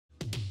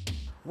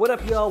What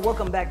up, y'all?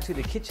 Welcome back to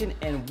the kitchen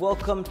and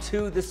welcome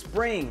to the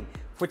spring.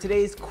 For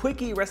today's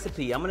quickie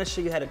recipe, I'm gonna show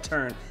you how to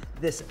turn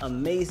this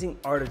amazing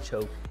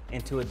artichoke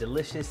into a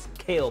delicious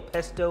kale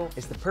pesto.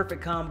 It's the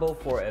perfect combo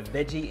for a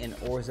veggie and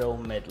orzo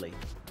medley.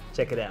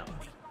 Check it out.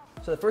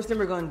 So the first thing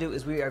we're gonna do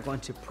is we are going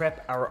to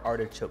prep our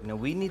artichoke. Now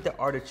we need the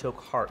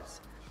artichoke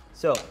hearts.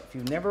 So if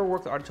you've never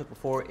worked with artichoke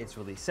before, it's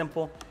really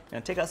simple. You're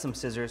gonna take out some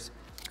scissors,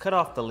 cut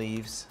off the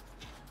leaves,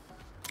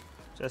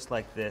 just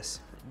like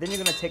this. Then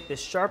you're gonna take the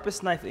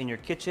sharpest knife in your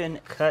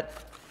kitchen, cut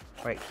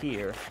right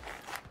here.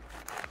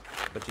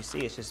 But you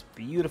see it's just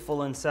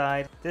beautiful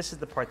inside. This is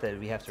the part that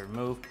we have to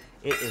remove.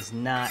 It is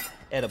not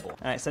edible. All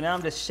right, so now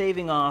I'm just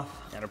shaving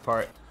off that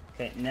part.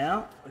 Okay,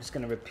 now I'm just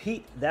gonna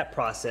repeat that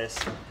process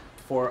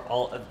for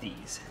all of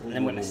these. And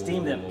I'm gonna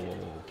steam them.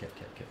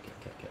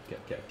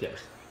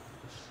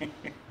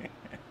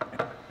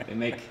 They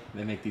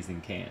make these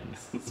in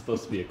cans. It's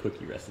supposed to be a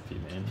quickie recipe,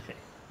 man.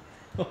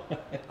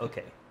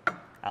 Okay,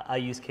 I'll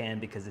use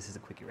canned because this is a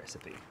quickie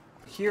recipe.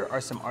 Here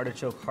are some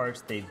artichoke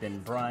hearts. They've been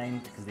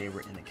brined because they were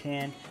in the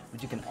can,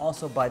 but you can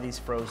also buy these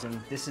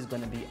frozen. This is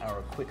gonna be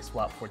our quick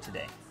swap for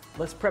today.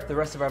 Let's prep the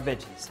rest of our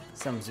veggies.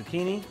 Some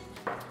zucchini,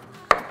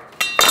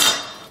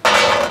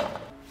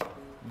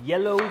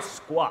 yellow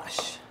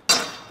squash,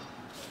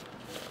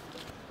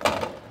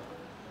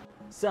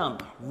 some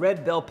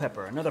red bell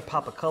pepper, another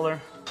pop of color,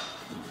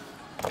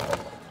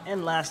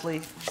 and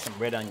lastly, some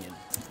red onion.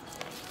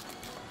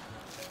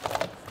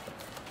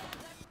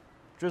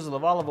 Drizzle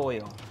of olive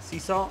oil, sea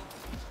salt,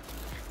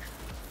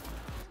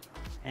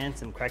 and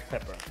some cracked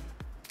pepper.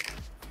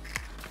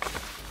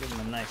 Give them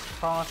a nice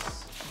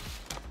toss.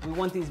 We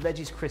want these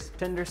veggies crisp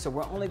tender, so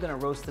we're only gonna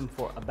roast them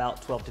for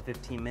about 12 to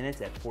 15 minutes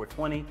at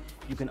 420.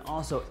 You can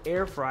also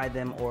air fry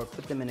them or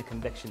put them in a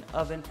convection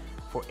oven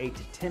for 8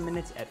 to 10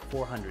 minutes at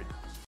 400.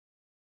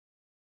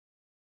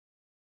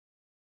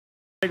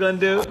 What are we gonna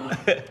do?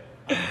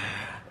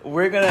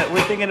 We're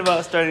thinking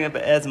about starting up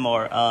at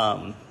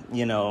Asmar.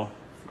 You know,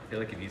 I feel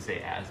like if you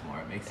say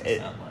Asmar, it makes it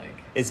sound like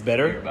it's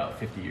better. You're about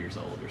 50 years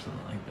old or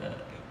something like that.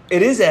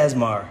 It is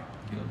Asmar.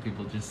 You know,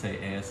 people just say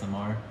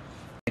ASMR.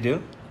 They do? I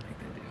think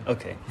they do.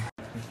 Okay.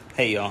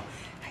 Hey, y'all.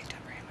 How you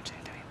doing? Very much.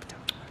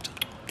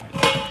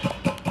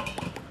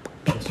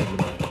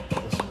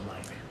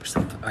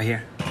 Right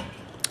here. How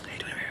you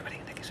doing, everybody?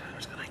 Thank you so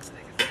much for the likes.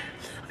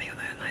 I'll be on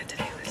the line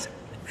today. Listen.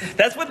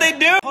 That's what they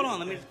do. Hold on.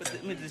 Let me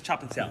do this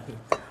chopping sound.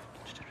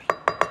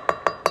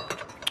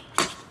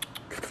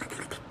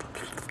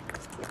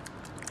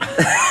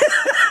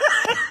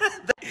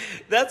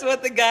 That's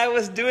what the guy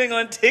was doing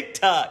on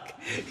TikTok.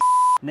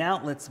 Now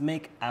let's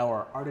make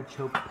our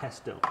artichoke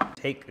pesto.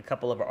 Take a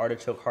couple of our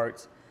artichoke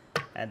hearts,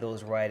 add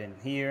those right in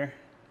here.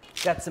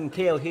 Got some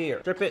kale here.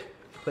 Strip it,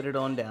 put it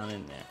on down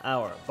in there.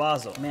 Our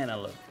basil. Man, I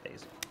love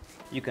basil.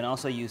 You can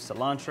also use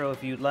cilantro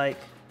if you'd like.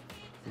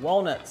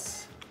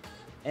 Walnuts,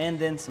 and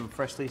then some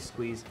freshly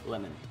squeezed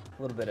lemon.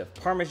 A little bit of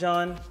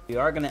Parmesan. We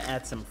are gonna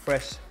add some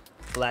fresh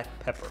black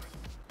pepper.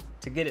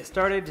 To get it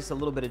started, just a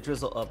little bit of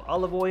drizzle of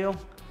olive oil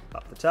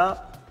off the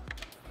top.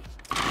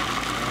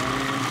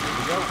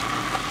 Go.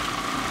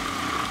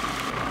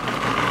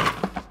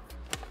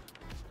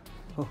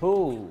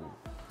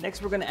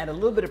 Next, we're gonna add a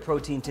little bit of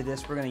protein to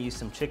this. We're gonna use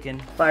some chicken.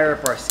 Fire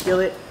up our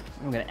skillet.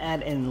 I'm gonna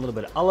add in a little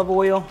bit of olive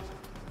oil,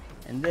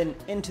 and then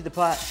into the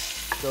pot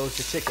goes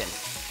the chicken.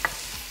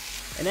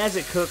 And as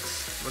it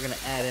cooks, we're gonna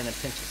add in a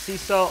pinch of sea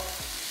salt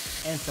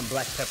and some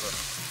black pepper.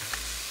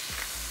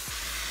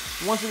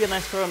 Once we get a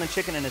nice color on the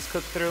chicken and it's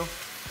cooked through,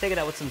 take it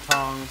out with some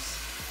tongs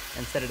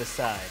and set it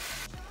aside.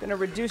 Gonna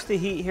reduce the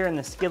heat here in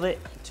the skillet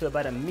to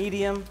about a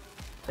medium.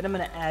 Then I'm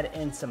gonna add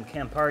in some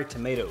Campari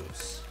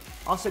tomatoes.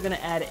 Also gonna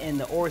add in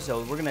the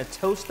orzo. We're gonna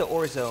toast the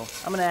orzo.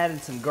 I'm gonna add in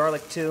some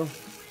garlic too.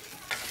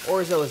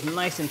 Orzo is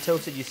nice and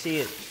toasted. You see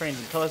it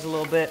changing colors a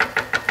little bit.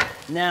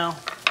 Now,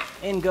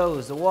 in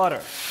goes the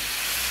water.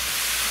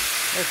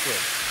 That's good.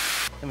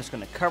 I'm just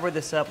gonna cover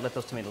this up, let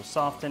those tomatoes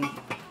soften.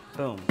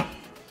 Boom.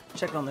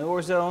 Check on the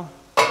orzo.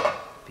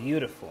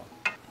 Beautiful.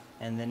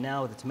 And then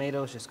now with the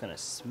tomatoes, just gonna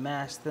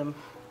smash them.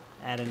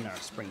 Add in our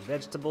spring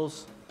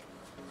vegetables.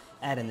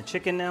 Add in the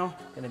chicken now.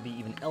 Gonna be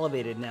even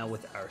elevated now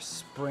with our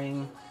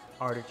spring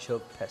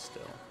artichoke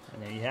pesto.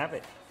 And there you have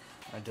it.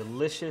 Our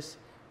delicious,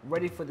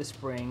 ready for the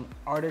spring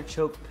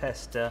artichoke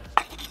pesto. What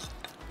do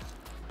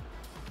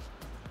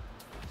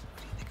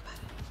you think about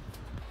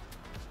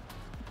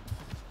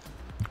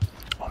it?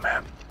 Oh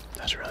man,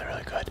 that's really,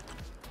 really good.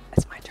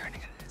 It's my turn. I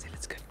say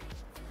it's good.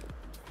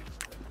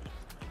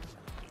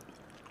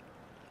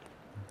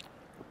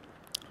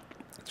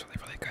 It's really,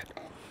 really good.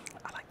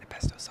 I like the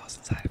pesto sauce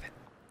inside of it.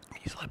 I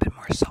use a little bit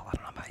more salt. I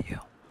don't know about you.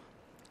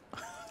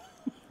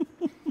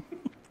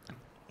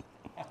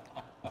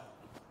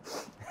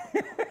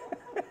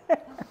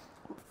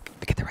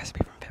 Get the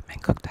recipe from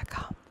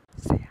FitMenCook.com.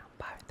 See ya.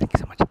 Bye. Thank you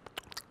so much.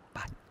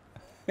 Bye.